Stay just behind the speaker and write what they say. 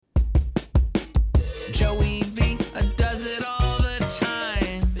Joey V does it all the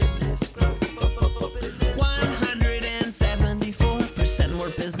time. 174% more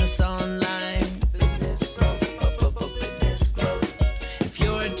business online. If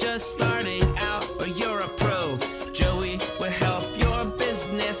you're just starting out or you're a pro, Joey will help your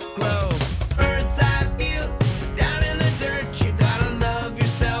business grow. Bird's eye view, down in the dirt, you gotta love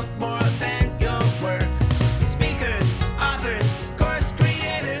yourself more than your work. Speakers, authors, course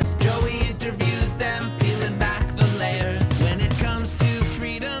creators, Joey interviews them, peeling back the layers. When it comes to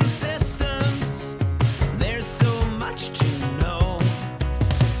freedom systems, there's so much to know.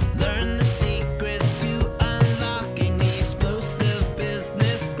 Learn the secrets to unlocking the explosive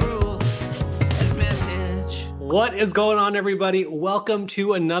business growth advantage. What is going on, everybody? Welcome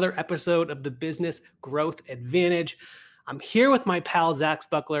to another episode of the Business Growth Advantage. I'm here with my pal, Zach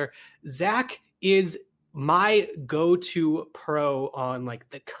Spuckler. Zach is my go-to pro on like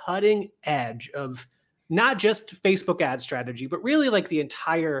the cutting edge of not just Facebook ad strategy, but really like the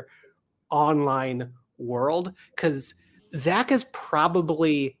entire online world. Because Zach is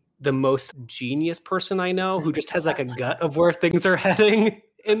probably the most genius person I know who just has like a gut of where things are heading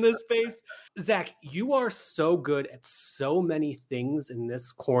in this space. Zach, you are so good at so many things in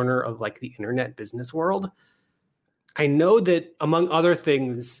this corner of like the internet business world. I know that among other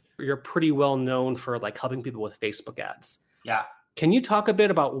things, you're pretty well known for like helping people with Facebook ads. Yeah. Can you talk a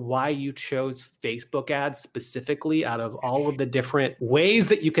bit about why you chose Facebook ads specifically out of all of the different ways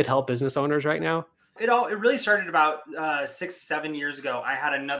that you could help business owners right now? It really started about 6-7 years ago. I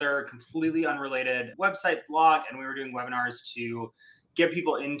had another completely unrelated website blog, and we were doing webinars to get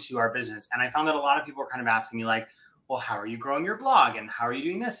people into our business. And I found that a lot of people were kind of asking me like, well, how are you growing your blog? And how are you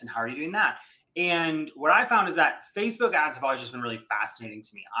doing this? And how are you doing that? And what I found is that Facebook ads have always just been really fascinating to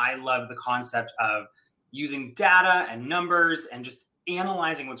me. I love the concept of using data and numbers and just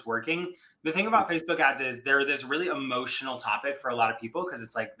analyzing what's working. The thing about Facebook ads is they're this really emotional topic for a lot of people because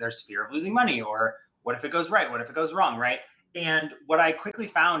it's like there's fear of losing money, or what if it goes right? What if it goes wrong, right? And what I quickly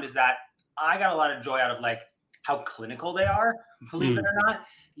found is that I got a lot of joy out of like how clinical they are, believe it or not.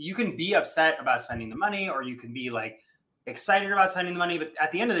 You can be upset about spending the money, or you can be like excited about spending the money, but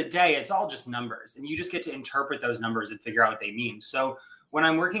at the end of the day, it's all just numbers, and you just get to interpret those numbers and figure out what they mean. So when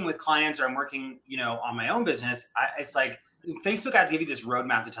I'm working with clients or I'm working, on my own business, it's like Facebook ads give you this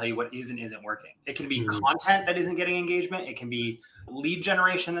roadmap to tell you what is and isn't working. It can be content that isn't getting engagement. It can be lead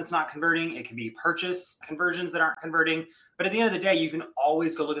generation that's not converting. It can be purchase conversions that aren't converting. But at the end of the day, you can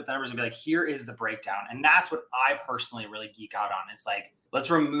always go look at the numbers and be like, here is the breakdown. And that's what I personally really geek out on. It's like,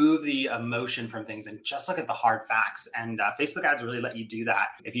 let's remove the emotion from things and just look at the hard facts. And Facebook ads really let you do that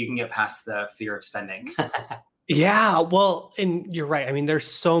if you can get past the fear of spending. Yeah, well, and you're right. I mean, there's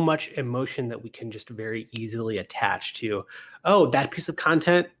so much emotion that we can just very easily attach to, oh, that piece of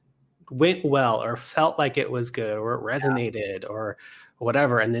content went well or felt like it was good or it resonated or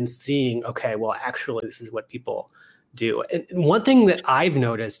whatever. And then seeing, okay, well, actually, this is what people do. And one thing that I've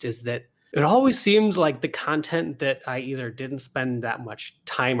noticed is that it always seems like the content that I either didn't spend that much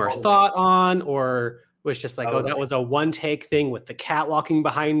time or thought on, or was just like, oh, that was a one take thing with the cat walking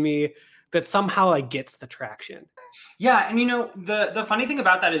behind me, that somehow like gets the traction. Yeah. And the funny thing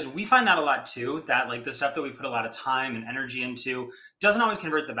about that is we find that a lot too, that like the stuff that we put a lot of time and energy into doesn't always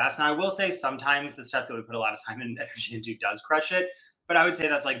convert the best. And I will say sometimes the stuff that we put a lot of time and energy into does crush it. But I would say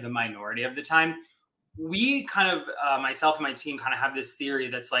that's like the minority of the time. We kind of, myself and my team kind of have this theory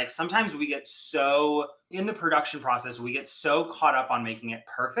that's like, sometimes we get so in the production process, we get so caught up on making it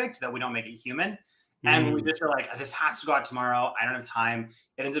perfect that we don't make it human. And we just are like, this has to go out tomorrow. I don't have time.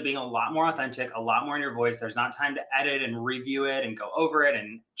 It ends up being a lot more authentic, a lot more in your voice. There's not time to edit and review it and go over it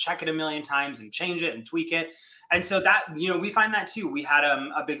and check it a million times and change it and tweak it. And so that, we find that too. We had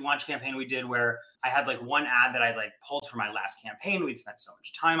a big launch campaign we did where I had like one ad that I like pulled from my last campaign. We'd spent so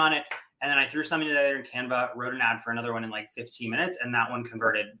much time on it. And then I threw something together in Canva, wrote an ad for another one in like 15 minutes. And that one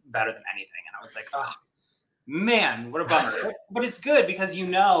converted better than anything. And I was like, oh man, what a bummer. But it's good because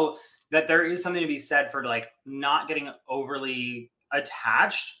that there is something to be said for like not getting overly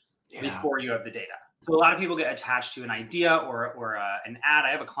attached before you have the data. So a lot of people get attached to an idea or an ad.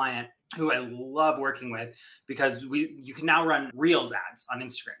 I have a client who I love working with because you can now run Reels ads on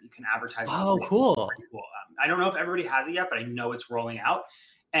Instagram. You can advertise. Oh, cool. I don't know if everybody has it yet, but I know it's rolling out.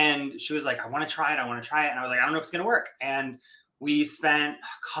 And she was like, I want to try it. And I was like, I don't know if it's going to work. And we spent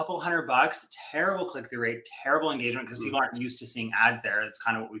a couple $100, terrible click-through rate, terrible engagement because people aren't used to seeing ads there. That's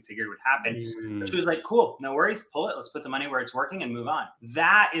kind of what we figured would happen. But she was like, cool, no worries, pull it. Let's put the money where it's working and move on.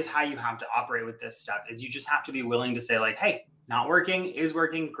 That is how you have to operate with this stuff, is you just have to be willing to say like, hey, not working, is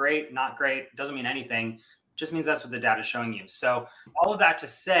working, great, not great, doesn't mean anything. just means that's what the data is showing you. So all of that to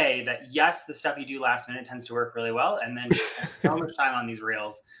say that, yes, the stuff you do last minute tends to work really well. And then so much time on these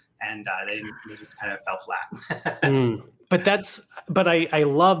reels and they just kind of fell flat. But I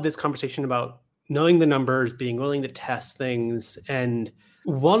love this conversation about knowing the numbers, being willing to test things. And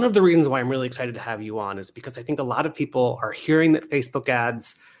one of the reasons why I'm really excited to have you on is because I think a lot of people are hearing that Facebook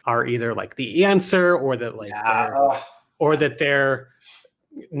ads are either like the answer or that or that they're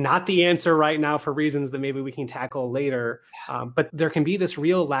not the answer right now for reasons that maybe we can tackle later. But there can be this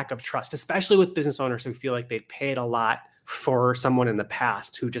real lack of trust, especially with business owners who feel like they've paid a lot for someone in the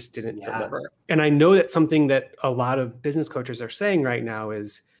past who just didn't deliver. And I know that something that a lot of business coaches are saying right now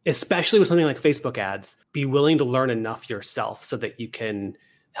is, especially with something like Facebook ads, be willing to learn enough yourself so that you can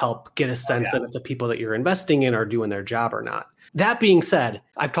help get a sense of if the people that you're investing in are doing their job or not. That being said,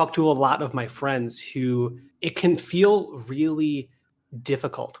 I've talked to a lot of my friends who it can feel really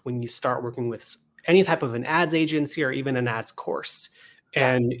difficult when you start working with any type of an ads agency or even an ads course.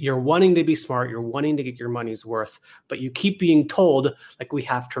 And you're wanting to be smart, you're wanting to get your money's worth, but you keep being told, like, we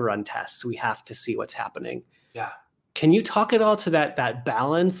have to run tests, we have to see what's happening. Yeah. Can you talk at all to that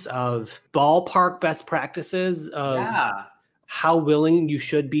balance of ballpark best practices of how willing you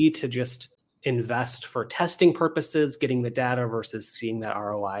should be to just invest for testing purposes, getting the data versus seeing that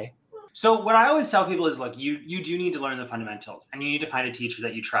ROI? So what I always tell people is, look, you do need to learn the fundamentals and you need to find a teacher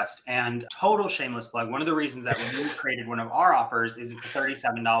that you trust. And total shameless plug, one of the reasons that we created one of our offers is it's a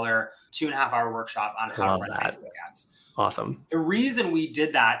 $37 2.5-hour workshop on how to run Facebook ads. Awesome. The reason we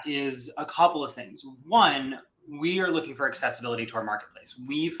did that is a couple of things. One, we are looking for accessibility to our marketplace.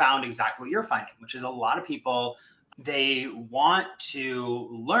 We found exactly what you're finding, which is a lot of people, they want to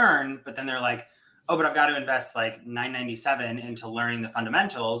learn, but then they're like, oh, but I've got to invest like $9.97 into learning the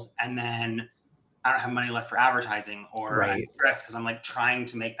fundamentals, and then I don't have money left for advertising, or I'm stressed because I'm like trying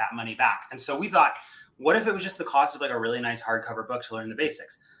to make that money back. And so we thought, what if it was just the cost of like a really nice hardcover book to learn the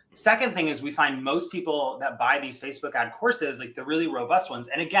basics? Second thing is we find most people that buy these Facebook ad courses, like the really robust ones.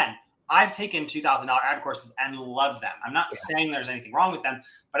 And again, I've taken $2,000 ad courses and love them. I'm not saying there's anything wrong with them,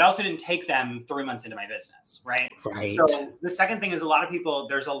 but I also didn't take them 3 months into my business, right? So the second thing is a lot of people,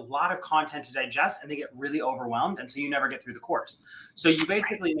 there's a lot of content to digest and they get really overwhelmed. And so you never get through the course. So you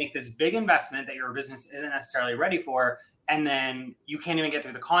basically make this big investment that your business isn't necessarily ready for. And then you can't even get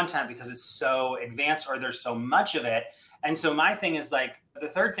through the content because it's so advanced or there's so much of it. And so my thing is like, the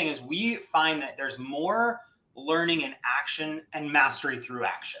third thing is we find that there's more learning in action and mastery through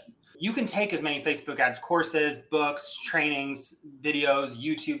action. You can take as many Facebook ads courses, books, trainings, videos,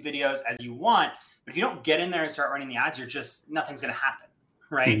 YouTube videos as you want. But if you don't get in there and start running the ads, nothing's going to happen,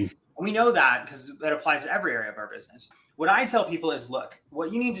 right? And we know that because it applies to every area of our business. What I tell people is, look,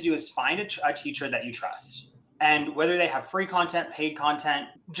 what you need to do is find a teacher that you trust. And whether they have free content, paid content,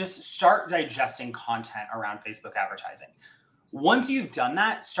 just start digesting content around Facebook advertising. Once you've done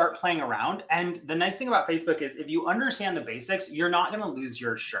that, start playing around. And the nice thing about Facebook is if you understand the basics, you're not going to lose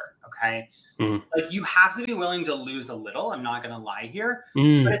your shirt. Okay. Like you have to be willing to lose a little. I'm not going to lie here,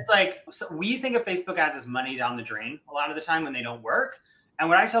 but it's like, so we think of Facebook ads as money down the drain a lot of the time when they don't work. And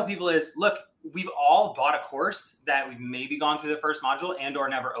what I tell people is, look, we've all bought a course that we've maybe gone through the first module and or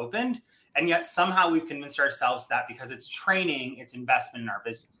never opened. And yet somehow we've convinced ourselves that because it's training, it's investment in our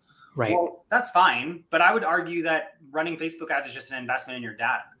business. Right. Well, that's fine. But I would argue that running Facebook ads is just an investment in your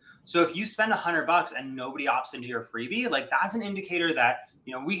data. So if you spend $100 and nobody opts into your freebie, like that's an indicator that,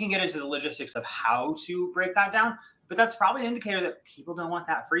 you know, we can get into the logistics of how to break that down, but that's probably an indicator that people don't want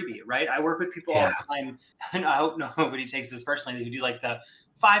that freebie, right? I work with people all the time, and I hope nobody takes this personally, who do like the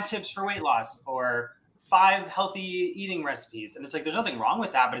 5 tips for weight loss or 5 healthy eating recipes. And it's like, there's nothing wrong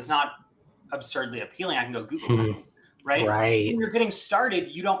with that, but it's not absurdly appealing. I can go Google that. Right. When you're getting started,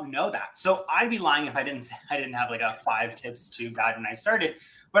 you don't know that. So I'd be lying if I didn't have like a 5 tips to guide when I started,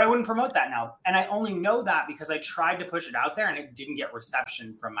 but I wouldn't promote that now. And I only know that because I tried to push it out there and it didn't get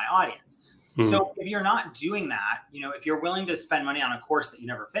reception from my audience. So if you're not doing that, you know, if you're willing to spend money on a course that you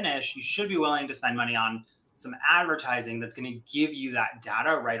never finish, you should be willing to spend money on some advertising that's going to give you that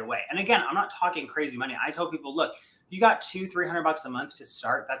data right away. And again, I'm not talking crazy money. I tell people, look, you got $200-300 a month to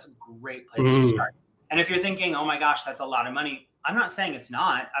start. That's a great place to start. And if you're thinking, oh my gosh, that's a lot of money, I'm not saying it's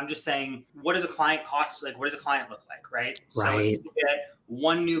not. I'm just saying, what does a client cost? Like, what does a client look like, right? So if you get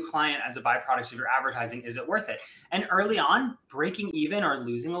one new client as a byproduct of your advertising, is it worth it? And early on, breaking even or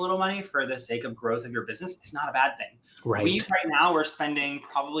losing a little money for the sake of growth of your business is not a bad thing. Right now, we're spending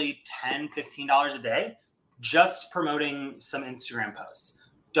probably $10-15 a day just promoting some Instagram posts.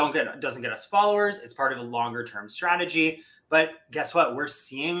 Doesn't get us followers. It's part of a longer term strategy. But guess what? We're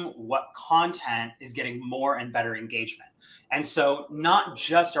seeing what content is getting more and better engagement. And so not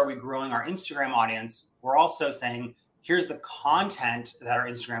just are we growing our Instagram audience, we're also saying, here's the content that our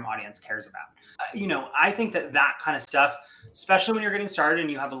Instagram audience cares about. I think that kind of stuff, especially when you're getting started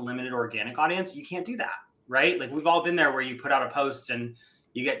and you have a limited organic audience, you can't do that, right? Like we've all been there where you put out a post and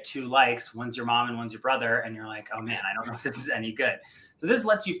you get 2 likes, one's your mom and one's your brother, and you're like, oh man, I don't know if this is any good. So this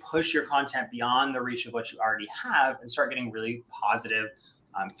lets you push your content beyond the reach of what you already have and start getting really positive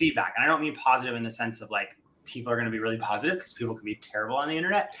feedback. And I don't mean positive in the sense of like people are going to be really positive, because people can be terrible on the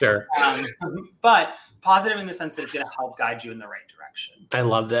internet. Sure. But positive in the sense that it's going to help guide you in the right direction. I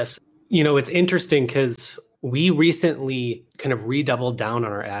love this. It's interesting because we recently kind of redoubled down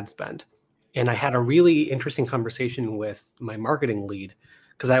on our ad spend. And I had a really interesting conversation with my marketing lead,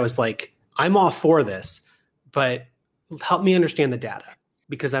 because I was like, I'm all for this, but help me understand the data,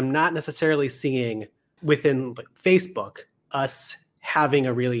 because I'm not necessarily seeing within Facebook us having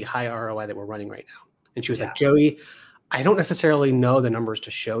a really high ROI that we're running right now. And she was like, Joey, I don't necessarily know the numbers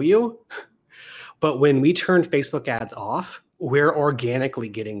to show you, but when we turn Facebook ads off, we're organically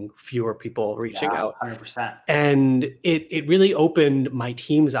getting fewer people reaching out. 100%. And it really opened my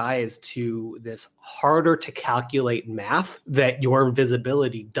team's eyes to this harder to calculate math, that your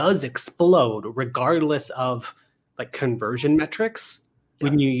visibility does explode regardless of like conversion metrics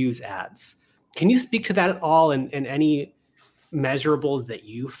when you use ads. Can you speak to that at all, and any measurables that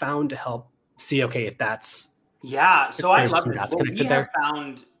you found to help see, okay, if that's... Yeah, so I love this. What we have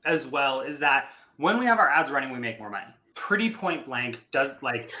found as well is that when we have our ads running, we make more money. Pretty point blank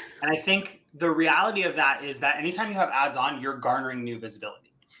and I think the reality of that is that anytime you have ads on, you're garnering new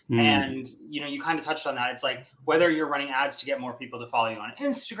visibility. And, you kind of touched on that. It's like whether you're running ads to get more people to follow you on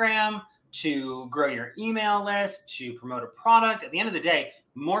Instagram, to grow your email list, to promote a product, at the end of the day,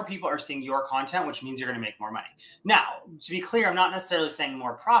 more people are seeing your content, which means you're going to make more money. Now, to be clear, I'm not necessarily saying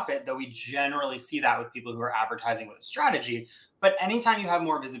more profit, though we generally see that with people who are advertising with a strategy. But anytime you have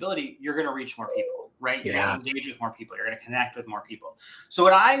more visibility, you're going to reach more people, right? You're going to engage with more people. You're going to connect with more people. So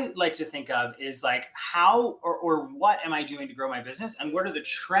what I like to think of is like, how or what am I doing to grow my business? And what are the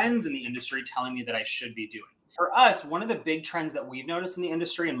trends in the industry telling me that I should be doing? For us, one of the big trends that we've noticed in the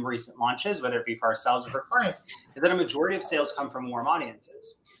industry in recent launches, whether it be for ourselves or for clients, is that a majority of sales come from warm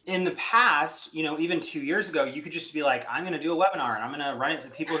audiences. In the past, even 2 years ago, you could just be like, I'm going to do a webinar and I'm going to run it to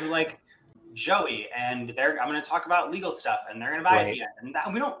people who like Joey, and I'm going to talk about legal stuff and they're going to buy it. And that,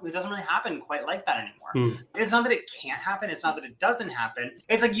 it doesn't really happen quite like that anymore. It's not that it can't happen. It's not that it doesn't happen.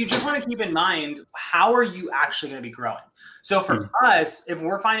 It's like, you just want to keep in mind, how are you actually going to be growing? So for us, if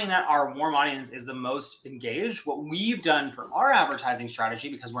we're finding that our warm audience is the most engaged, what we've done for our advertising strategy,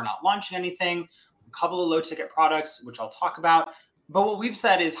 because we're not launching anything, a couple of low ticket products, which I'll talk about. But what we've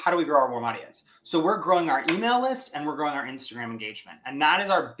said is, how do we grow our warm audience? So we're growing our email list and we're growing our Instagram engagement. And that is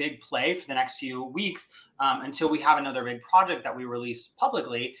our big play for the next few weeks until we have another big project that we release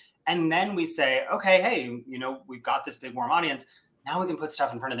publicly. And then we say, okay, hey, we've got this big warm audience. Now we can put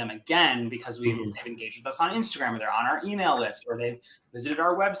stuff in front of them again, because they've engaged with us on Instagram, or they're on our email list, or they've visited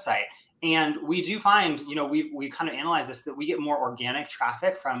our website. And we do find, we kind of analyze this, that we get more organic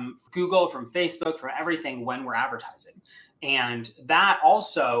traffic from Google, from Facebook, from everything when we're advertising. And that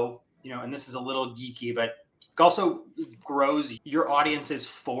also, and this is a little geeky, but also grows your audiences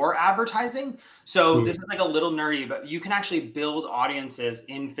for advertising. So this is like a little nerdy, but you can actually build audiences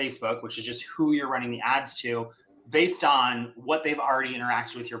in Facebook, which is just who you're running the ads to, based on what they've already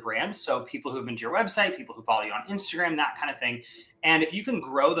interacted with your brand. So people who've been to your website, people who follow you on Instagram, that kind of thing. And if you can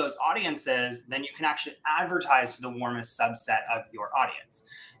grow those audiences, then you can actually advertise to the warmest subset of your audience.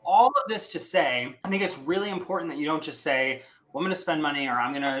 All of this to say, I think it's really important that you don't just say, well, I'm going to spend money, or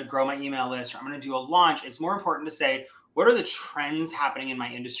I'm going to grow my email list, or I'm going to do a launch. It's more important to say, what are the trends happening in my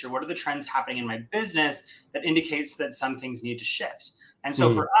industry? What are the trends happening in my business that indicates that some things need to shift? And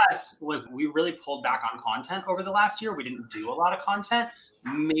so for us, look, we really pulled back on content over the last year. We didn't do a lot of content.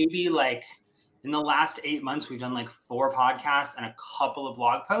 Maybe like in the last 8 months, we've done like 4 podcasts and a couple of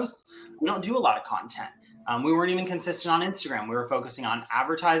blog posts. We don't do a lot of content. We weren't even consistent on Instagram. We were focusing on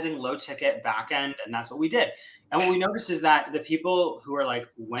advertising, low ticket, back end, and that's what we did. And what we noticed is that the people who are like,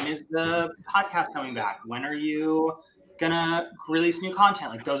 when is the podcast coming back? When are you going to release new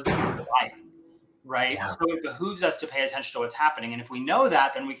content? Like, those are the people that buy it, right? Yeah. So it behooves us to pay attention to what's happening. And if we know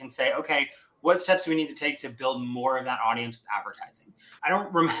that, then we can say, okay, what steps do we need to take to build more of that audience with advertising? I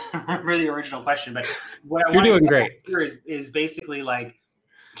don't remember the original question, but what I You're doing great. Is basically like,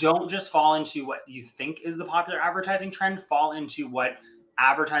 don't just fall into what you think is the popular advertising trend, fall into what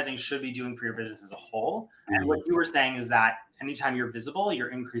advertising should be doing for your business as a whole. And what you were saying is that anytime you're visible,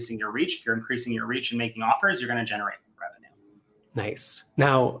 you're increasing your reach. If you're increasing your reach and making offers, you're going to generate revenue. Nice.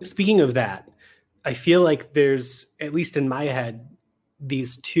 Now, speaking of that, I feel like there's, at least in my head,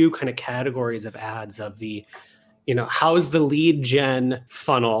 these two kind of categories of ads of the, how's the lead gen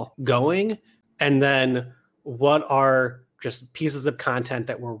funnel going? And then what are just pieces of content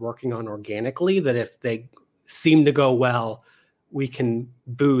that we're working on organically that if they seem to go well, we can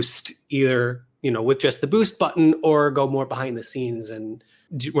boost either, with just the boost button or go more behind the scenes and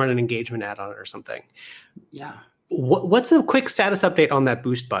run an engagement ad on it or something. Yeah. What's a quick status update on that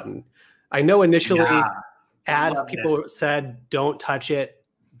boost button? I know initially ads, people said, don't touch it,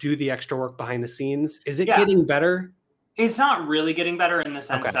 do the extra work behind the scenes. Is it getting better? It's not really getting better in the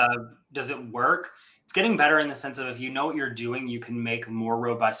sense of, does it work? It's getting better in the sense of, if you know what you're doing, you can make more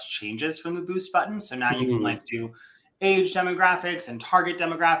robust changes from the boost button. So now you can do age demographics and target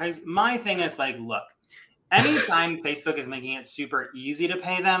demographics. My thing is look, anytime Facebook is making it super easy to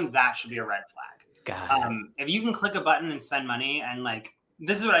pay them, that should be a red flag. If you can click a button and spend money, and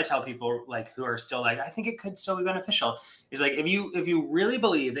this is what I tell people who are still I think it could still be beneficial, is if you really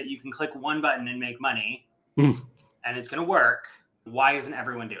believe that you can click one button and make money and it's going to work, why isn't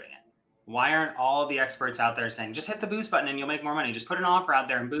everyone doing it? Why aren't all the experts out there saying, just hit the boost button and you'll make more money? Just put an offer out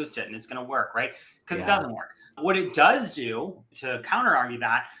there and boost it and it's going to work, right? Because it doesn't work. What it does do to counter argue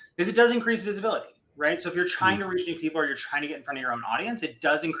that is it does increase visibility, right? So if you're trying to reach new people or you're trying to get in front of your own audience, it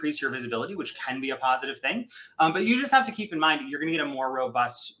does increase your visibility, which can be a positive thing. But you just have to keep in mind, you're going to get a more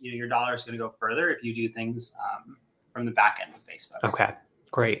robust, your dollar is going to go further if you do things from the back end of Facebook. Okay,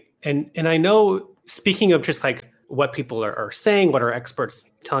 great. And I know, speaking of just what people are saying, what are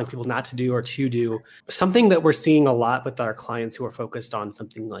experts telling people not to do or to do, something that we're seeing a lot with our clients who are focused on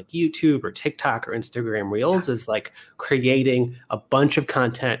something like YouTube or TikTok or Instagram Reels is creating a bunch of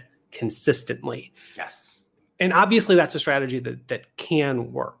content consistently. Yes. And obviously that's a strategy that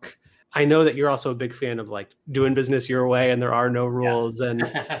can work. I know that you're also a big fan of doing business your way and there are no rules and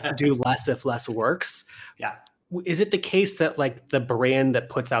do less if less works. Yeah. Is it the case that the brand that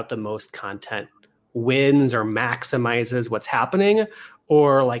puts out the most content wins or maximizes what's happening,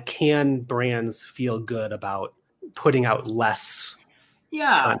 or can brands feel good about putting out less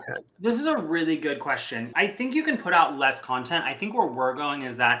content? This is a really good question. I think you can put out less content. I think where we're going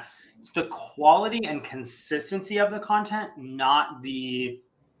is that it's the quality and consistency of the content, not the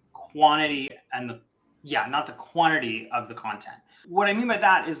quantity not the quantity of the content. What I mean by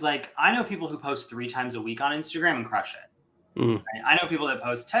that is I know people who post 3 times a week on Instagram and crush it. Right? I know people that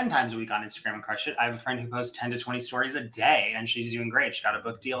post 10 times a week on Instagram and crush it. I have a friend who posts 10 to 20 stories a day and she's doing great. She got a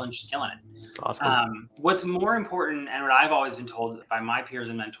book deal and she's killing it. Awesome. What's more important, and what I've always been told by my peers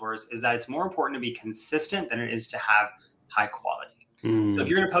and mentors, is that it's more important to be consistent than it is to have high quality. So if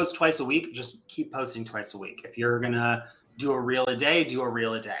you're going to post twice a week, just keep posting twice a week. If you're going to do a reel a day, do a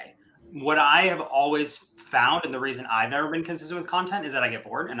reel a day. What I have always found, and the reason I've never been consistent with content, is that I get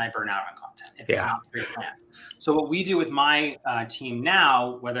bored and I burn out on content if it's not pre-planned. So what we do with my team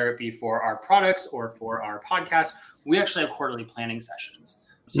now, whether it be for our products or for our podcast, we actually have quarterly planning sessions.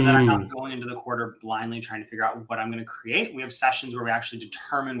 So that I'm not going into the quarter blindly trying to figure out what I'm going to create. We have sessions where we actually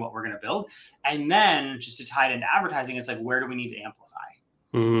determine what we're going to build. And then just to tie it into advertising, it's where do we need to amplify?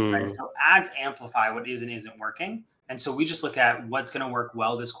 Right? So ads amplify what is and isn't working. And so we just look at what's going to work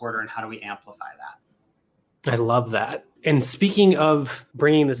well this quarter and how do we amplify that. I love that. And speaking of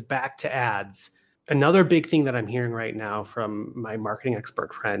bringing this back to ads, another big thing that I'm hearing right now from my marketing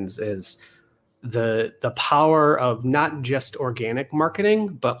expert friends is the power of not just organic marketing,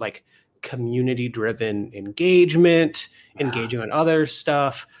 but community-driven engagement, engaging on other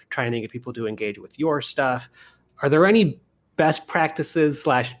stuff, trying to get people to engage with your stuff. Are there any best practices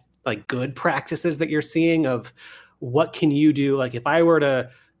 / good practices that you're seeing of what can you do? If I were to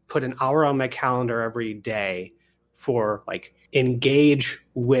put an hour on my calendar every day for engage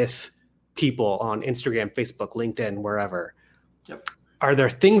with people on Instagram, Facebook, LinkedIn, wherever. Yep. Are there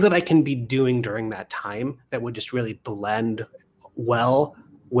things that I can be doing during that time that would just really blend well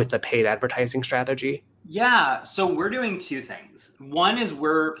with the paid advertising strategy? Yeah. So we're doing 2 things. One is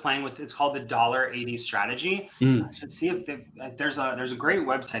we're playing with, it's called the $1.80 strategy. Let's see if there's a great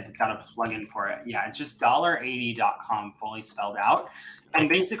website that's got a plugin for it. Yeah. It's just $1.80.com fully spelled out. And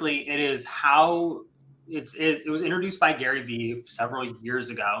basically it is how it was introduced by Gary Vee several years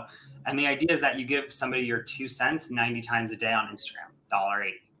ago. And the idea is that you give somebody your 2 cents 90 times a day on Instagram,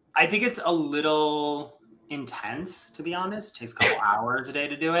 $1.80. I think it's a little intense, to be honest. It takes a couple hours a day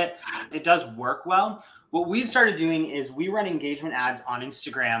to do it. It does work well. What we've started doing is we run engagement ads on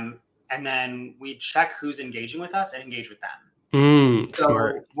Instagram and then we check who's engaging with us and engage with them. So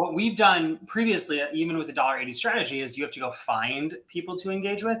smart. What we've done previously, even with the $1.80 strategy, is you have to go find people to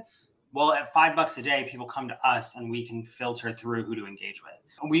engage with. Well, at $5 a day, people come to us and we can filter through who to engage with.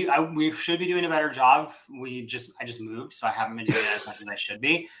 We should be doing a better job. I just moved, so I haven't been doing it as much as I should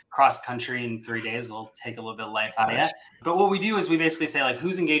be. Cross country in 3 days will take a little bit of life out of you. But what we do is we basically say, like,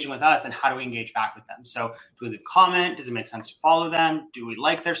 who's engaging with us and how do we engage back with them? So do we leave a comment? Does it make sense to follow them? Do we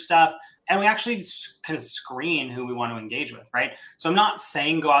like their stuff? And we actually kind of screen who we want to engage with, right? So I'm not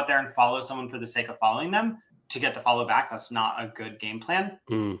saying go out there and follow someone for the sake of following them to get the follow back. That's not a good game plan.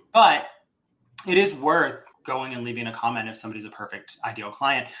 But it is worth going and leaving a comment if somebody's a perfect ideal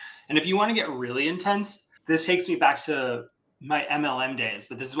client. And if you want to get really intense, this takes me back to my MLM days,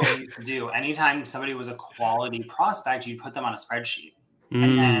 but this is what we used to do. Anytime somebody was a quality prospect, you'd put them on a spreadsheet.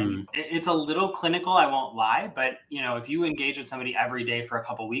 And then it's a little clinical, I won't lie, but if you engage with somebody every day for a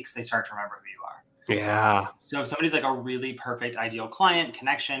couple of weeks, they start to remember who you are. Yeah. So if somebody's like a really perfect ideal client,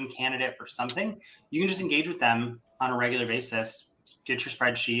 connection, candidate for something, you can just engage with them on a regular basis, get your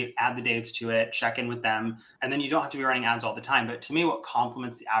spreadsheet, add the dates to it, check in with them, and then you don't have to be running ads all the time. But to me, what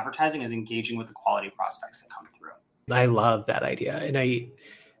complements the advertising is engaging with the quality prospects that come through. I love that idea. And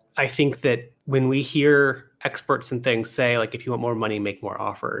I think that when we hear experts and things say, like, if you want more money, make more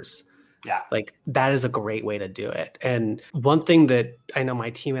offers. Yeah. Like, that is a great way to do it. And one thing that I know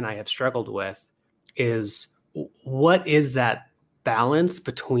my team and I have struggled with is, what is that balance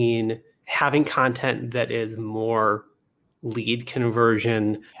between having content that is more lead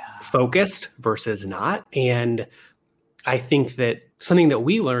conversion focused versus not? And I think that something that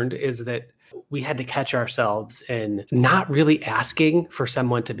we learned is that we had to catch ourselves in not really asking for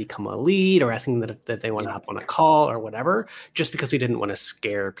someone to become a lead or asking that they want to hop on a call or whatever, just because we didn't want to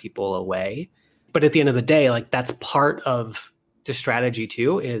scare people away. But at the end of the day, like, that's part of the strategy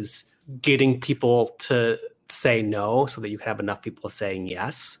too, is getting people to say no so that you can have enough people saying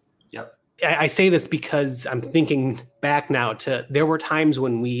yes. Yep. I say this because I'm thinking back now to, there were times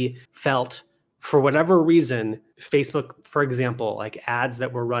when we felt, for whatever reason, Facebook, for example, like ads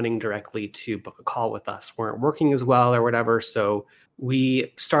that were running directly to book a call with us weren't working as well or whatever. So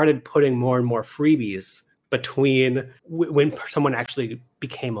we started putting more and more freebies between when someone actually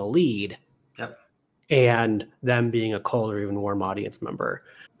became a lead and them being a cold or even warm audience member.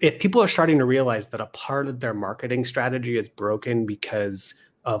 If people are starting to realize that a part of their marketing strategy is broken because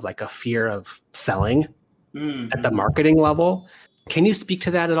of like a fear of selling at the marketing level, can you speak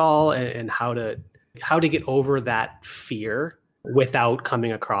to that at all, and how to get over that fear without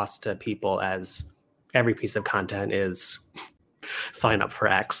coming across to people as every piece of content is sign up for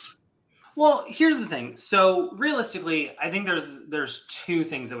X? Well, here's the thing. So realistically, I think there's two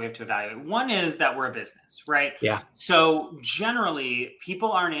things that we have to evaluate. One is that we're a business, right? Yeah. So generally,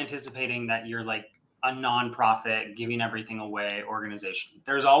 people aren't anticipating that you're like a nonprofit, giving everything away organization.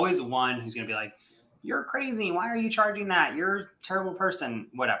 There's always one who's going to be like, you're crazy. Why are you charging that? You're a terrible person,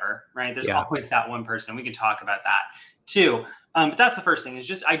 whatever, right? There's always that one person. We can talk about that too. But that's the first thing, is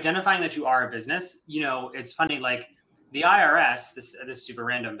just identifying that you are a business. It's funny, like the IRS, this is super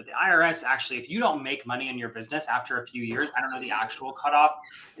random, but the IRS actually, if you don't make money in your business after a few years, I don't know the actual cutoff,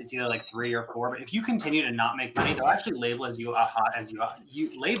 it's either like 3 or 4, but if you continue to not make money, they'll actually label you as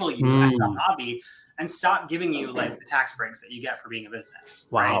a hobby and stop giving you like the tax breaks that you get for being a business.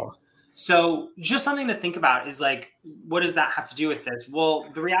 Wow. Right? So just something to think about is like, what does that have to do with this? Well,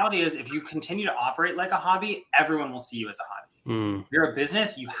 the reality is, if you continue to operate like a hobby, everyone will see you as a hobby. You're a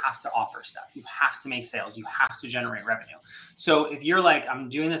business, you have to offer stuff. You have to make sales. You have to generate revenue. So if you're like, I'm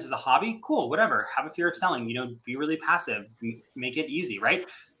doing this as a hobby, cool, whatever. Have a fear of selling, be really passive, make it easy, right?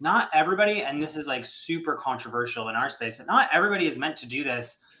 Not everybody, and this is like super controversial in our space, but not everybody is meant to do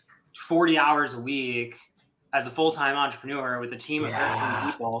this 40 hours a week as a full-time entrepreneur with a team of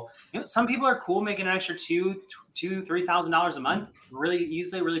 15 people. Some people are cool making an extra $2,000-$3,000 a month really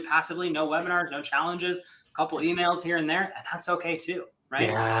easily, really passively, no webinars, no challenges, a couple emails here and there, and that's okay too, right?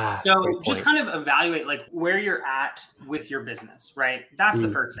 Yeah, so just kind of evaluate like where you're at with your business, right? That's the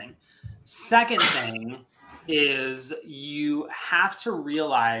first thing. Second thing is, you have to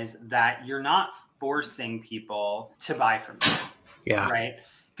realize that you're not forcing people to buy from you. Yeah. Right?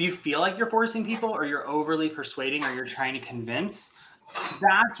 If you feel like you're forcing people, or you're overly persuading, or you're trying to convince,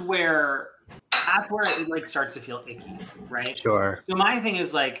 that's where it like starts to feel icky, right? Sure. So my thing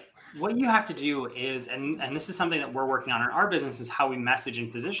is like, what you have to do is, and this is something that we're working on in our business, is how we message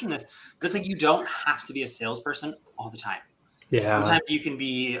and position this. But it's like, you don't have to be a salesperson all the time. Yeah. Sometimes you can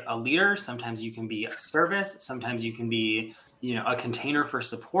be a leader. Sometimes you can be a service. Sometimes you can be, a container for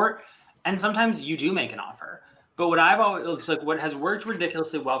support. And sometimes you do make an offer. But what has worked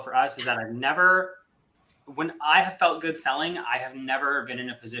ridiculously well for us is that when I have felt good selling, I have never been in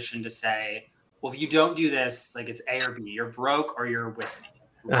a position to say, well, if you don't do this, like it's A or B, you're broke or you're with me.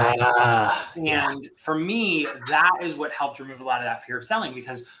 And for me, that is what helped remove a lot of that fear of selling,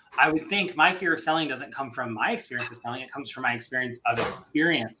 because I would think my fear of selling doesn't come from my experience of selling. It comes from my experience of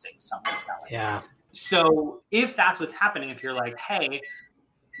experiencing someone selling. Yeah. So if that's what's happening, if you're like, hey,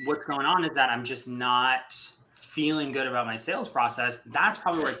 what's going on is that I'm just not feeling good about my sales process, that's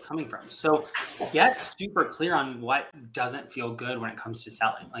probably where it's coming from. So get super clear on what doesn't feel good when it comes to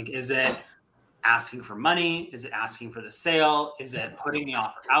selling. Like, is it asking for money? Is it asking for the sale? Is it putting the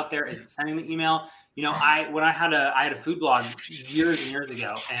offer out there? Is it sending the email? You know, I had a food blog years and years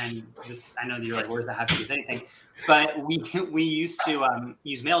ago, and this, I know that you're like, where's that have to do with anything? But we used to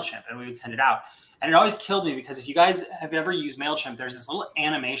use MailChimp, and we would send it out. And it always killed me, because if you guys have ever used MailChimp, there's this little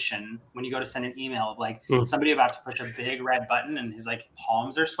animation when you go to send an email of like somebody about to push a big red button and his like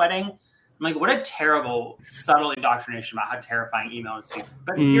palms are sweating. I'm like, what a terrible, subtle indoctrination about how terrifying email is to me.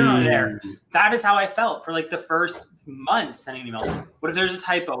 But here or there, that is how I felt for like the first months sending emails. What if there's a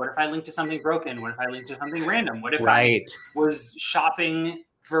typo? What if I linked to something broken? What if I linked to something random? What if I was shopping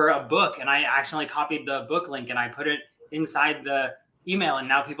for a book and I accidentally copied the book link and I put it inside the email, and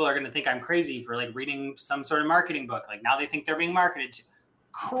now people are going to think I'm crazy for like reading some sort of marketing book. Like now they think they're being marketed to.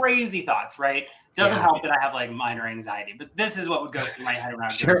 Crazy thoughts, right? Doesn't help that I have like minor anxiety, but this is what would go through my head when I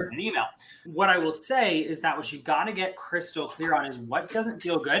was doing an email. What I will say is that what you got to get crystal clear on is what doesn't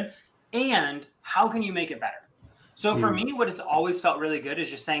feel good and how can you make it better. So for me, what has always felt really good is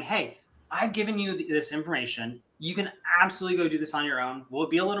just saying, hey, I've given you this information. You can absolutely go do this on your own. Will it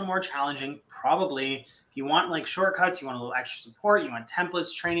be a little more challenging? Probably. If you want like shortcuts, you want a little extra support, you want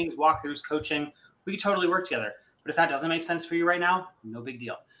templates, trainings, walkthroughs, coaching, we could totally work together. But if that doesn't make sense for you right now, no big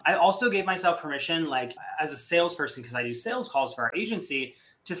deal. I also gave myself permission, like as a salesperson, because I do sales calls for our agency,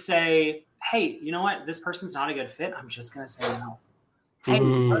 to say, hey, you know what? This person's not a good fit. I'm just going to say no. Hey, if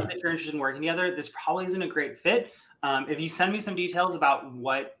you're interested in working together, this probably isn't a great fit. If you send me some details about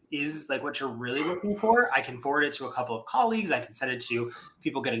what you're really looking for, I can forward it to a couple of colleagues. I can send it to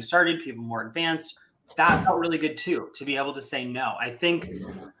people getting started, people more advanced. That felt really good too, to be able to say no. I think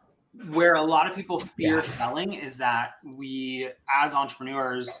where a lot of people fear selling is that we, as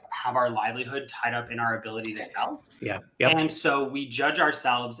entrepreneurs, have our livelihood tied up in our ability to sell. And so we judge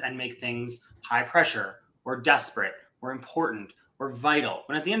ourselves and make things high pressure, or desperate, or important, or vital.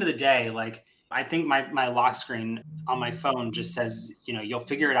 When at the end of the day, like, I think my lock screen on my phone just says, you know, you'll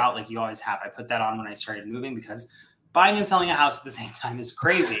figure it out like you always have. I put that on when I started moving, because buying and selling a house at the same time is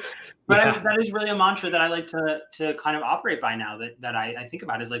crazy. But that is really a mantra that I like to kind of operate by now, that I think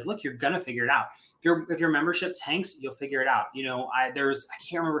about, is like, look, you're going to figure it out. If your membership tanks, you'll figure it out. You know, I can't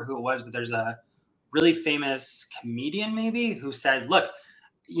remember who it was, but there's a really famous comedian maybe who said, look,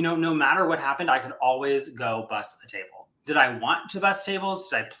 you know, no matter what happened, I could always go bust a table. Did I want to bust tables?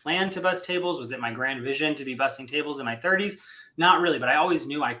 Did I plan to bust tables? Was it my grand vision to be busting tables in my 30s? Not really, but I always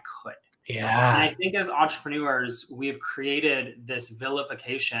knew I could. And I think as entrepreneurs, we have created this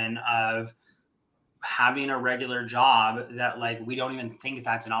vilification of having a regular job that like we don't even think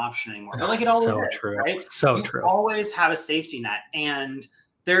that's an option anymore. But like it always is, true. Right? So you always have a safety net, and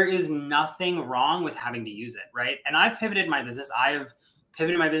there is nothing wrong with having to use it, right? And I've pivoted my business. I have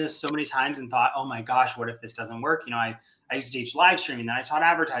pivoted my business so many times and thought, oh my gosh, what if this doesn't work? You know, I used to teach live streaming, then I taught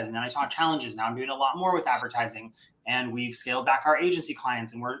advertising, then I taught challenges. Now I'm doing a lot more with advertising, and we've scaled back our agency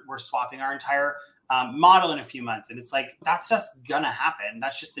clients, and we're swapping our entire model in a few months. And it's like, that's just gonna happen.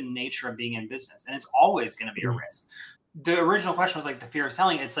 That's just the nature of being in business, and it's always gonna be a risk. The original question was like the fear of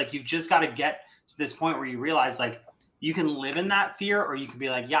selling. It's like, you've just got to get to this point where you realize like you can live in that fear, or you can be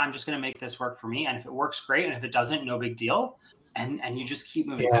like, yeah, I'm just gonna make this work for me. And if it works, great. And if it doesn't, no big deal. And you just keep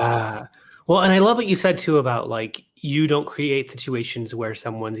moving forward. Well, and I love what you said too about like, you don't create situations where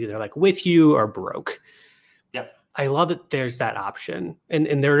someone's either like with you or broke. I love that there's that option.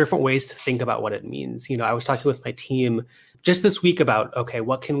 And there are different ways to think about what it means. You know, I was talking with my team just this week about, okay,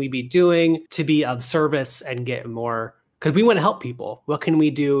 what can we be doing to be of service and get more, because we want to help people. What can we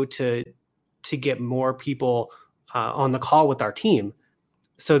do to get more people on the call with our team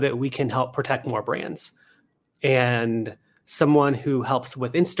so that we can help protect more brands? And someone who helps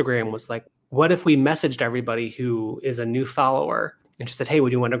with Instagram was like, what if we messaged everybody who is a new follower and just said, hey,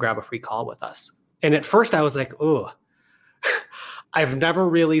 would you want to grab a free call with us? And at first I was like, oh, I've never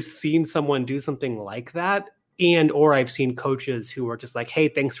really seen someone do something like that. Or I've seen coaches who are just like, hey,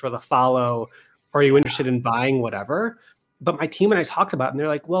 thanks for the follow. Are you interested in buying whatever? But my team and I talked about it, and they're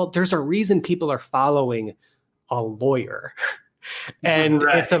like, well, there's a reason people are following a lawyer. And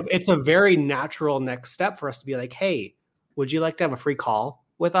it's a very natural next step for us to be like, hey, would you like to have a free call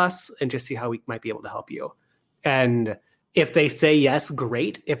with us and just see how we might be able to help you? And if they say yes,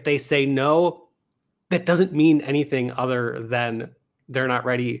 great. If they say no, that doesn't mean anything other than they're not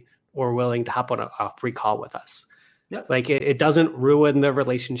ready or willing to hop on a free call with us. Yep. Like it doesn't ruin the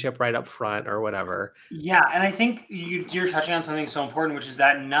relationship right up front or whatever. Yeah. And I think you're touching on something so important, which is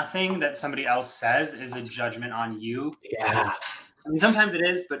that nothing that somebody else says is a judgment on you. Yeah. I mean, sometimes it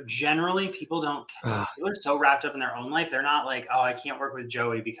is, but generally people don't care. People are so wrapped up in their own life. They're not like, oh, I can't work with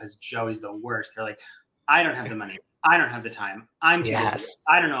Joey because Joey's the worst. They're like, I don't have the money. I don't have the time. I'm too busy.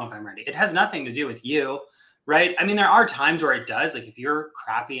 I don't know if I'm ready. It has nothing to do with you, right? I mean, there are times where it does. Like if you're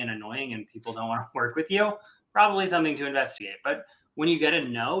crappy and annoying and people don't want to work with you, probably something to investigate. But when you get a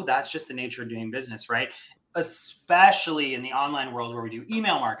no, that's just the nature of doing business, right? Especially in the online world where we do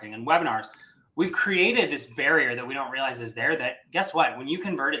email marketing and webinars, we've created this barrier that we don't realize is there that guess what? When you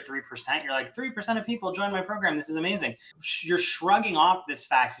convert at 3%, you're like 3% of people join my program. This is amazing. You're shrugging off this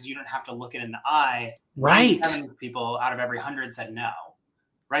fact because you don't have to look it in the eye. Right. 7 people out of every 100 said no.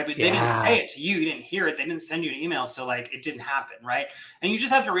 Right. But they didn't pay it to you. You didn't hear it. They didn't send you an email. So like it didn't happen. Right. And you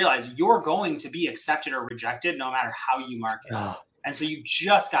just have to realize you're going to be accepted or rejected no matter how you market. And so you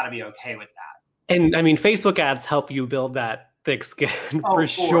just got to be okay with that. And I mean, Facebook ads help you build that thick skin for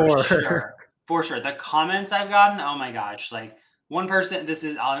sure. For sure. The comments I've gotten, oh my gosh, like one person,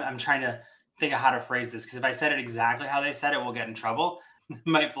 I'm trying to think of how to phrase this because if I said it exactly how they said it, we'll get in trouble.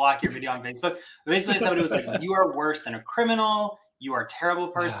 Might block your video on Facebook. But basically, somebody was like, you are worse than a criminal. You are a terrible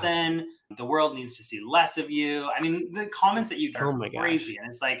person. Yeah. The world needs to see less of you. I mean, the comments that you get are crazy. And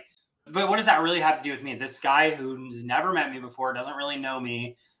it's like, but what does that really have to do with me? This guy who's never met me before, doesn't really know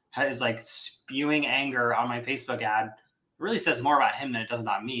me, is like spewing anger on my Facebook ad. It really says more about him than it does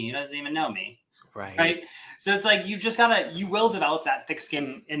about me. He doesn't even know me. Right. So it's like, you will develop that thick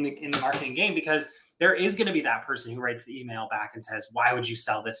skin in the marketing game because there is going to be that person who writes the email back and says, why would you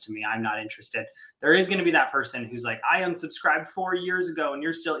sell this to me? I'm not interested. There is going to be that person who's like, I unsubscribed 4 years ago and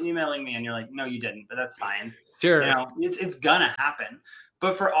you're still emailing me. And you're like, no, you didn't, but that's fine. Sure. You know, it's going to happen.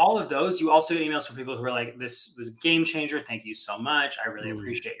 But for all of those, you also get emails from people who are like, this was a game changer. Thank you so much. I really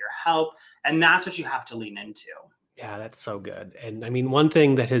appreciate your help. And that's what you have to lean into. Yeah, that's so good. And I mean, one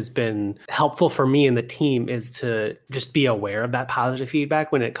thing that has been helpful for me and the team is to just be aware of that positive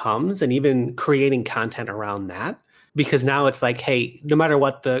feedback when it comes and even creating content around that. Because now it's like, hey, no matter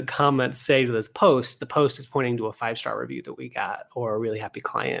what the comments say to this post, the post is pointing to a 5-star review that we got or a really happy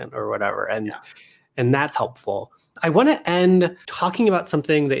client or whatever. And that's helpful. I want to end talking about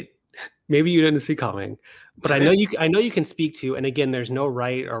something that maybe you didn't see coming, but I know you can speak to. And again, there's no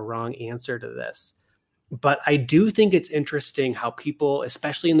right or wrong answer to this. But I do think it's interesting how people,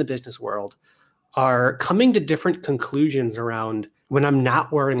 especially in the business world, are coming to different conclusions around when I'm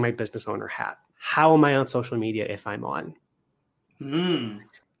not wearing my business owner hat. How am I on social media if I'm on?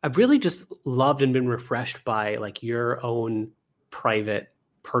 I've really just loved and been refreshed by like your own private,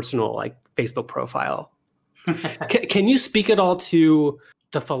 personal, like Facebook profile. Can you speak at all to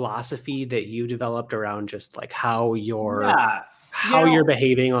the philosophy that you developed around just like how you're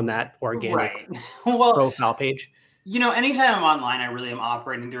behaving on that organic profile page? You know, anytime I'm online, I really am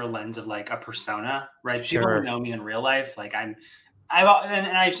operating through a lens of like a persona, right? People who know me in real life, like I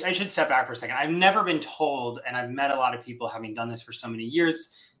should step back for a second. I've never been told, and I've met a lot of people having done this for so many years,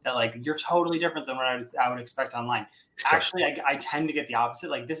 that like, you're totally different than what I would expect online. Sure. Actually, I tend to get the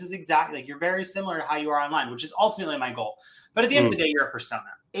opposite. Like, this is exactly, like, you're very similar to how you are online, which is ultimately my goal. But at the end of the day, you're a persona.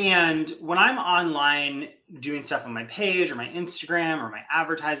 And when I'm online doing stuff on my page or my Instagram or my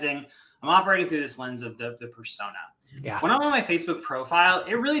advertising, I'm operating through this lens of the persona. Yeah. When I'm on my Facebook profile,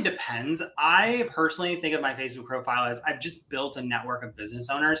 it really depends. I personally think of my Facebook profile as I've just built a network of business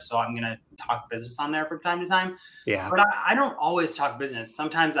owners. So I'm going to talk business on there from time to time. Yeah. But I don't always talk business.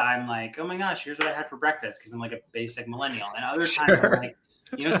 Sometimes I'm like, oh my gosh, here's what I had for breakfast because I'm like a basic millennial. And other times I'm like,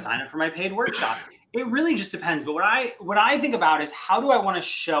 sign up for my paid workshop. It really just depends. But what I think about is how do I want to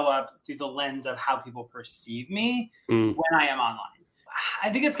show up through the lens of how people perceive me when I am online? I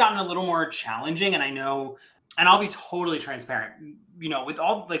think it's gotten a little more challenging. And I know, and I'll be totally transparent, with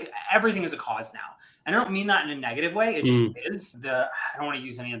all, like, everything is a cause now. And I don't mean that in a negative way. It just is. I don't want to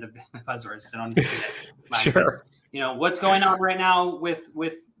use any of the buzzwords because I don't need to do it. Sure. What's going on right now with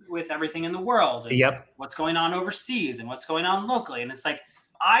everything in the world and what's going on overseas and what's going on locally. And it's like,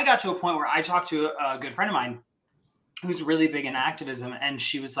 I got to a point where I talked to a good friend of mine who's really big in activism. And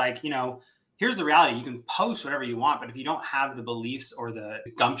she was like, here's the reality. You can post whatever you want, but if you don't have the beliefs or the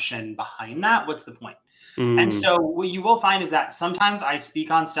gumption behind that, what's the point? And so what you will find is that sometimes I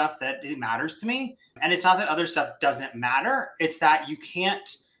speak on stuff that it matters to me. And it's not that other stuff doesn't matter. It's that you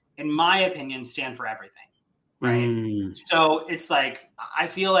can't, in my opinion, stand for everything. Right. So it's like, I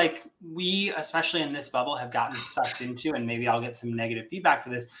feel like we, especially in this bubble, have gotten sucked into, and maybe I'll get some negative feedback for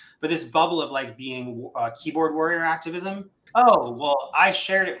this, but this bubble of like being keyboard warrior activism, oh, well, I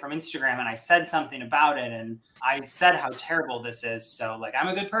shared it from Instagram and I said something about it and I said how terrible this is. So like, I'm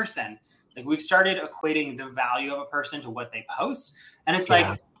a good person. Like we've started equating the value of a person to what they post. And it's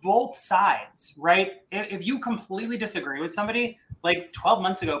like both sides, right? If you completely disagree with somebody, like 12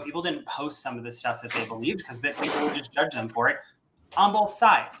 months ago, people didn't post some of the stuff that they believed because people would just judge them for it on both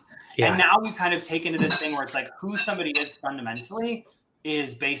sides. Yeah. And now we've kind of taken to this thing where it's like who somebody is fundamentally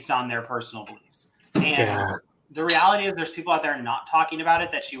is based on their personal beliefs. And the reality is there's people out there not talking about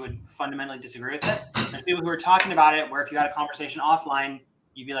it that you would fundamentally disagree with it. There's people who are talking about it where if you had a conversation offline,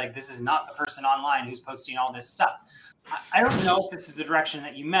 you'd be like, this is not the person online who's posting all this stuff. I don't know if this is the direction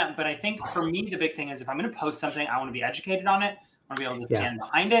that you meant, but I think for me, the big thing is if I'm going to post something, I want to be educated on it. I want to be able to stand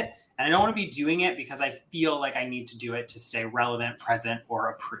behind it. And I don't want to be doing it because I feel like I need to do it to stay relevant, present, or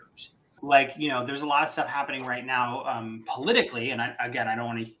approved. Like, you know, there's a lot of stuff happening right now politically. And I don't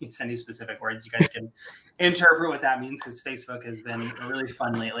want to use any specific words. You guys can interpret what that means because Facebook has been really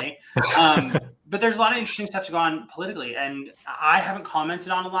fun lately. But there's a lot of interesting stuff to go on politically. And I haven't commented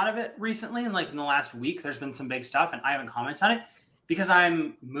on a lot of it recently. And like in the last week, there's been some big stuff and I haven't commented on it because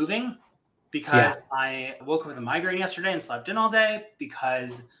I'm moving, because I woke up with a migraine yesterday and slept in all day,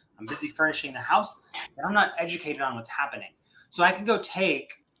 because I'm busy furnishing the house and I'm not educated on what's happening. So I can go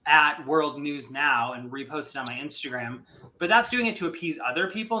take at World News Now and repost it on my Instagram, but that's doing it to appease other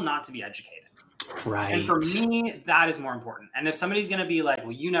people, not to be educated. Right. And for me, that is more important. And if somebody's going to be like,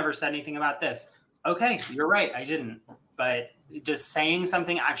 well, you never said anything about this. Okay, you're right. I didn't. But does saying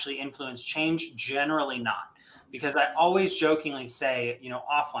something actually influence change? Generally not. Because I always jokingly say, you know,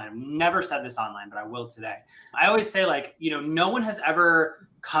 offline, I've never said this online, but I will today. I always say like, you know, no one has ever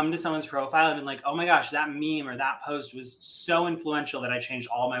come to someone's profile and been like, oh my gosh, that meme or that post was so influential that I changed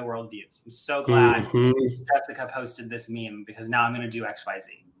all my worldviews. I'm so glad Jessica posted this meme because now I'm going to do X, Y,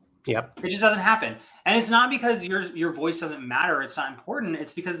 Z. Yep. It just doesn't happen. And it's not because your voice doesn't matter. It's not important.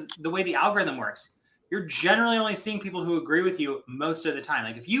 It's because the way the algorithm works, you're generally only seeing people who agree with you most of the time.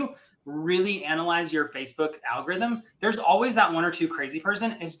 Like if you really analyze your Facebook algorithm, there's always that one or two crazy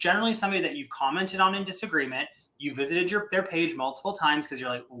person. It's generally somebody that you've commented on in disagreement. You visited their page multiple times because you're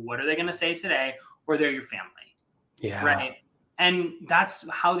like, what are they going to say today? Or they're your family. Yeah. Right. And that's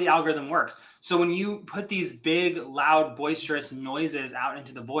how the algorithm works. So when you put these big, loud, boisterous noises out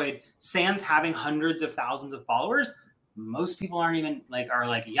into the void, sans having hundreds of thousands of followers, most people are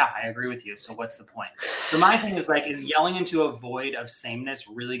like, yeah, I agree with you. So what's the point? So my thing is like, is yelling into a void of sameness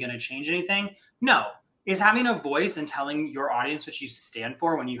really going to change anything? No. Is having a voice and telling your audience what you stand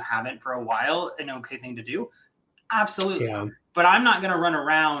for when you haven't for a while an okay thing to do? Absolutely. Yeah. But I'm not going to run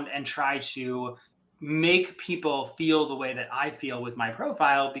around and try to make people feel the way that I feel with my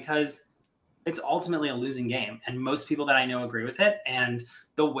profile because it's ultimately a losing game. And most people that I know agree with it. And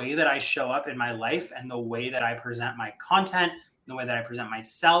the way that I show up in my life and the way that I present my content, the way that I present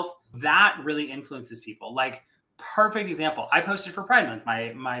myself, that really influences people. Like perfect example, I posted for Pride Month.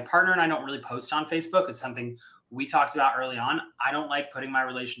 My partner and I don't really post on Facebook. It's something we talked about early on. I don't like putting my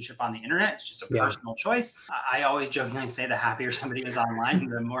relationship on the internet. It's just a personal choice. I always jokingly say the happier somebody is online,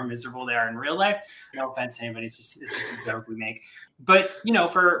 the more miserable they are in real life. No offense to anybody. It's just a joke we make. But, you know,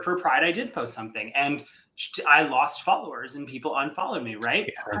 for Pride, I did post something and I lost followers and people unfollowed me, right?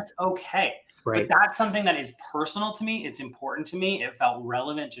 Yeah. That's okay. Right. But that's something that is personal to me. It's important to me. It felt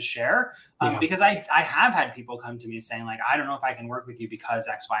relevant to share because I have had people come to me saying like, I don't know if I can work with you because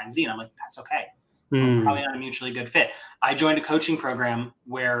X, Y, and Z. And I'm like, that's okay. We're probably not a mutually good fit. I joined a coaching program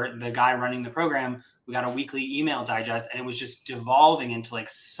where the guy running the program, we got a weekly email digest and it was just devolving into like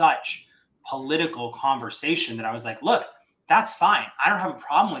such political conversation that I was like, look, that's fine. I don't have a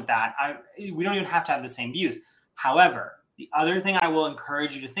problem with that. We don't even have to have the same views. However, the other thing I will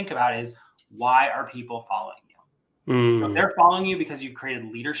encourage you to think about is why are people following you? So if they're following you because you've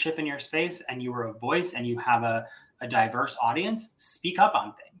created leadership in your space and you were a voice and you have a diverse audience, speak up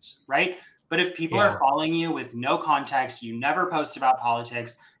on things, right? But if people are following you with no context, you never post about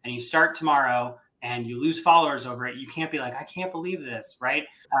politics, and you start tomorrow and you lose followers over it, you can't be like, I can't believe this, right?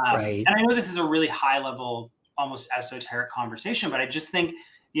 And I know this is a really high level, almost esoteric conversation, but I just think,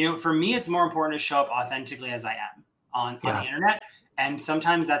 you know, for me, it's more important to show up authentically as I am on the internet. And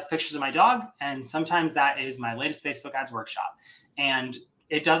sometimes that's pictures of my dog, and sometimes that is my latest Facebook ads workshop. And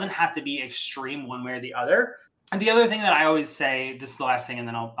it doesn't have to be extreme one way or the other. And the other thing that I always say, this is the last thing, and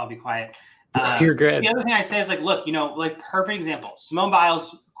then I'll be quiet. You're good. The other thing I say is like, look, you know, like perfect example. Simone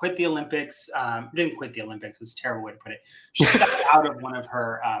Biles quit the Olympics. Didn't quit the Olympics. It's a terrible way to put it. She stepped out of one of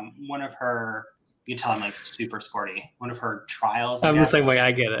her, you can tell I'm like super sporty, one of her trials. I'm the same way.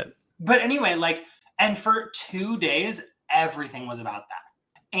 I get it. But anyway, like, and for 2 days, everything was about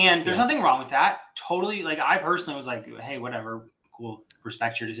that. And there's nothing wrong with that. Totally. Like I personally was like, hey, whatever, cool,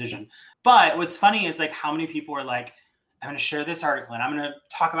 respect your decision. But what's funny is like how many people are like, I'm going to share this article and I'm going to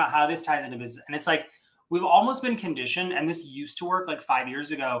talk about how this ties into business. And it's like, we've almost been conditioned, and this used to work like 5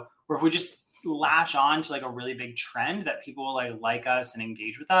 years ago, where if we just latch on to like a really big trend that people will like us and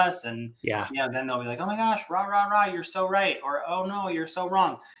engage with us. And then they'll be like, oh my gosh, rah, rah, rah, you're so right. Or, oh no, you're so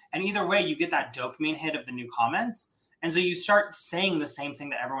wrong. And either way, you get that dopamine hit of the new comments. And so you start saying the same thing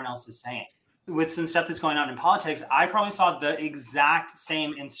that everyone else is saying. With some stuff that's going on in politics, I probably saw the exact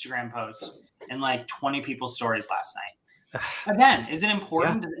same Instagram post in like 20 people's stories last night. Again, is it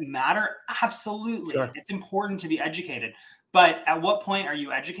important? Does it matter? Absolutely. Sure. It's important to be educated. But at what point are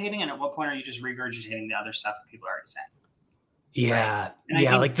you educating, and at what point are you just regurgitating the other stuff that people are already saying? Yeah. Right?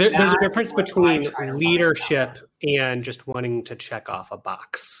 Yeah. Like there's a difference between leadership and just wanting to check off a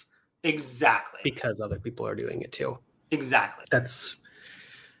box. Exactly. Because other people are doing it too. Exactly. This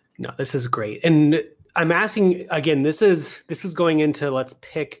is great. And I'm asking again, this is going into, let's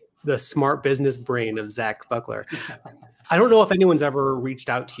pick the smart business brain of Zach Spuckler. I don't know if anyone's ever reached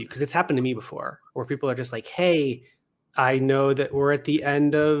out to you, because it's happened to me before, where people are just like, hey, I know that we're at the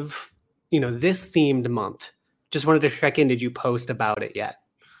end of, this themed month. Just wanted to check in. Did you post about it yet?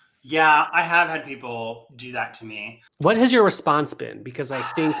 Yeah, I have had people do that to me. What has your response been? Because I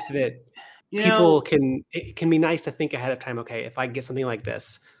think that it can be nice to think ahead of time. Okay, if I get something like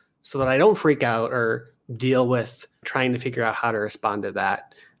this, so that I don't freak out or deal with trying to figure out how to respond to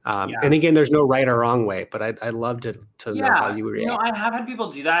that. And again, there's no right or wrong way, but I'd love to know how you would react. I have had people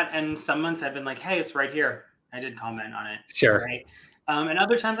do that, and some months I've been like, hey, it's right here. I did comment on it. Sure. Right. And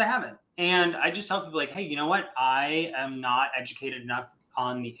other times I haven't. And I just tell people like, hey, you know what? I am not educated enough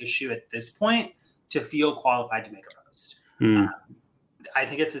on the issue at this point to feel qualified to make a post. I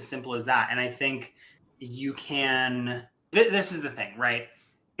think it's as simple as that. And I think you can, this is the thing, right?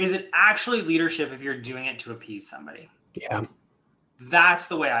 Is it actually leadership if you're doing it to appease somebody? Yeah. That's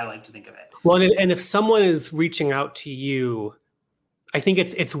the way I like to think of it. Well, and if someone is reaching out to you, I think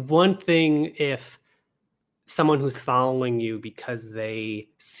it's one thing if someone who's following you because they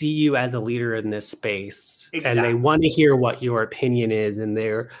see you as a leader in this space, and they want to hear what your opinion is, and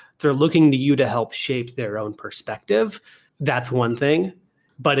they're looking to you to help shape their own perspective. That's one thing.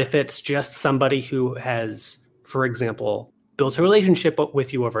 But if it's just somebody who has, for example, built a relationship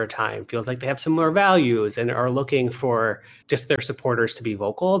with you over time, feels like they have similar values, and are looking for just their supporters to be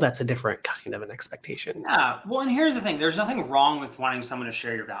vocal, that's a different kind of an expectation. Yeah. Well, and here's the thing. There's nothing wrong with wanting someone to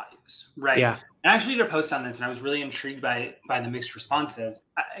share your values, right? Yeah. And I actually did a post on this, and I was really intrigued by the mixed responses.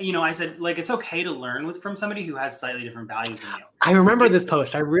 I said, like, it's okay to learn from somebody who has slightly different values than you. I remember this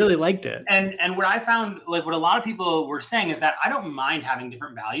post. I really liked it. And what I found, like what a lot of people were saying, is that I don't mind having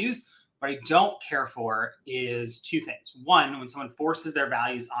different values. What I don't care for is two things. One, when someone forces their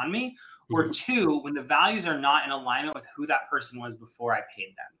values on me, or two, when the values are not in alignment with who that person was before I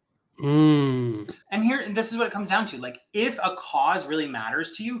paid them. And this is what it comes down to. Like, if a cause really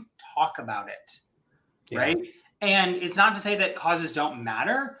matters to you, talk about it, right? And it's not to say that causes don't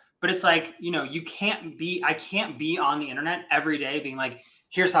matter, but it's like, I can't be on the internet every day being like,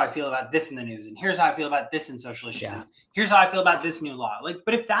 here's how I feel about this in the news, and here's how I feel about this in social issues, and here's how I feel about this new law. Like,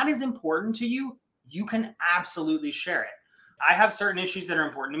 but if that is important to you, you can absolutely share it. I have certain issues that are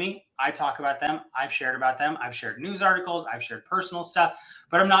important to me. I talk about them. I've shared about them. I've shared news articles. I've shared personal stuff,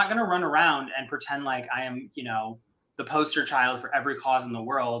 but I'm not going to run around and pretend like I am, the poster child for every cause in the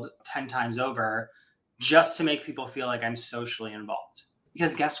world 10 times over just to make people feel like I'm socially involved.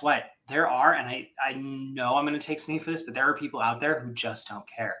 Because guess what? There are, and I know I'm going to take some heat for this, but there are people out there who just don't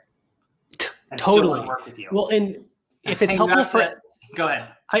care. And totally still want to work with you. Well, and if it's helpful go ahead.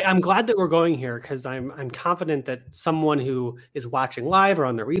 I'm glad that we're going here, because I'm confident that someone who is watching live or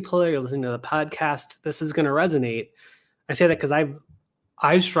on the replay or listening to the podcast, this is going to resonate. I say that because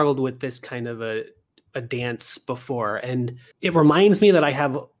I've struggled with this kind of a dance before, and it reminds me that I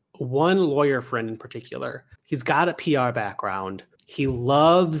have one lawyer friend in particular. He's got a PR background. He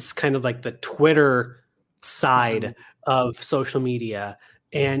loves kind of like the Twitter side of social media.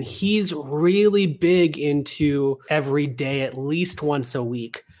 And he's really big into every day, at least once a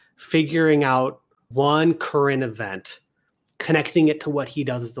week, figuring out one current event, connecting it to what he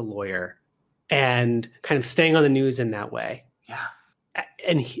does as a lawyer, and kind of staying on the news in that way. Yeah.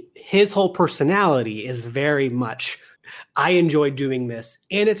 And his whole personality is very much, I enjoy doing this,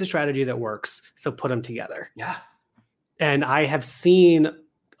 and it's a strategy that works, so put them together. Yeah. And I have seen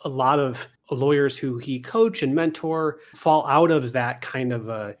a lot of lawyers who he coach and mentor fall out of that kind of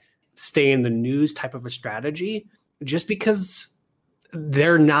a stay in the news type of a strategy, just because they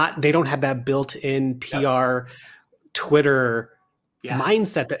don't have that built-in PR, Twitter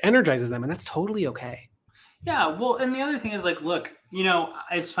mindset that energizes them. And that's totally okay. Yeah. Well, and the other thing is like, look,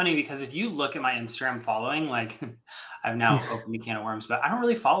 it's funny because if you look at my Instagram following, like I've now opened a can of worms, but I don't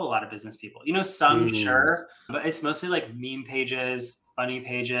really follow a lot of business people, some sure, but it's mostly like meme pages, funny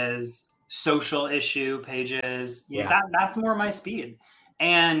pages, social issue pages. That's more my speed.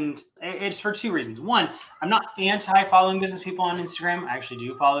 And it's for two reasons. One, I'm not anti following business people on Instagram. I actually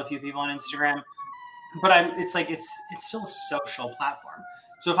do follow a few people on Instagram, but it's still a social platform.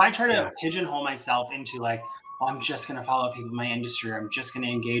 So if I try to pigeonhole myself into like, I'm just going to follow people in my industry, or I'm just going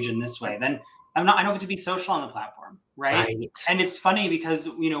to engage in this way, then I don't get to be social on the platform. Right. And it's funny because,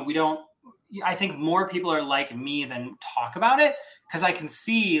 I think more people are like me than talk about it, because I can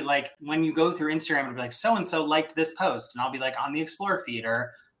see like when you go through Instagram, it'll be like, so-and-so liked this post, and I'll be like on the Explore feed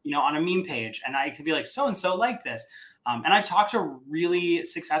or, on a meme page, and I could be like, so-and-so liked this. And I've talked to really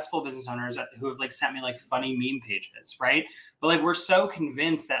successful business owners who have like sent me like funny meme pages, right? But like we're so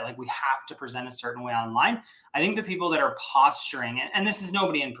convinced that like we have to present a certain way online. I think the people that are posturing, and this is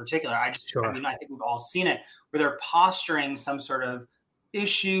nobody in particular, I think we've all seen it, where they're posturing some sort of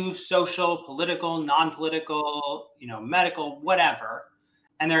issue, social, political, non-political, medical, whatever.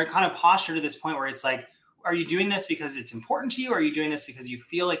 And they're kind of postured to this point where it's like, are you doing this because it's important to you? Or are you doing this because you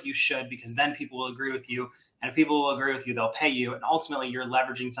feel like you should, because then people will agree with you, and if people will agree with you, they'll pay you. And ultimately you're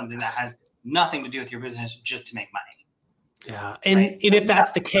leveraging something that has nothing to do with your business just to make money. Yeah. And if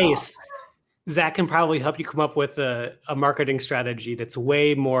that's the case, Zach can probably help you come up with a marketing strategy that's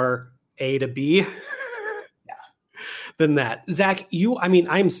way more A to B than that. Zach,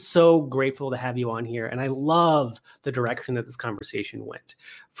 I'm so grateful to have you on here, and I love the direction that this conversation went.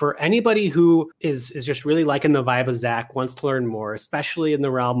 For anybody who is just really liking the vibe of Zach, wants to learn more, especially in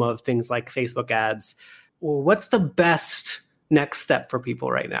the realm of things like Facebook ads, well, what's the best next step for people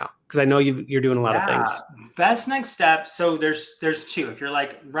right now? Because I know you're doing a lot of things. Best next step. So there's two. If you're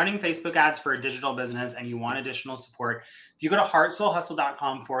like running Facebook ads for a digital business and you want additional support, if you go to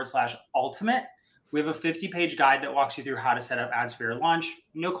heartsoulhustle.com/ultimate, we have a 50-page guide that walks you through how to set up ads for your launch.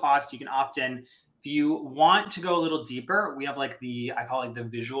 No cost. You can opt in. If you want to go a little deeper, we have I call it the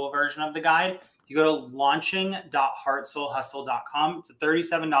visual version of the guide. You go to launching.heartsoulhustle.com. It's a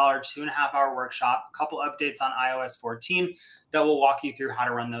 $37 2.5-hour workshop, a couple updates on iOS 14 that will walk you through how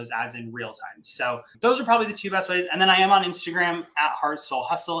to run those ads in real time. So those are probably the two best ways. And then I am on Instagram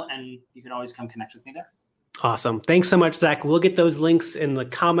 @heartsoulhustle, and you can always come connect with me there. Awesome. Thanks so much, Zach. We'll get those links in the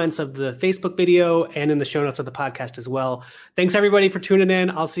comments of the Facebook video and in the show notes of the podcast as well. Thanks, everybody, for tuning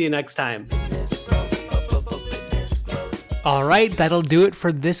in. I'll see you next time. All right, that'll do it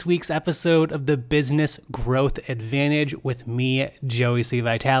for this week's episode of the Business Growth Advantage with me, Joey C.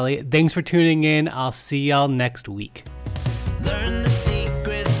 Vitale. Thanks for tuning in. I'll see y'all next week. Learn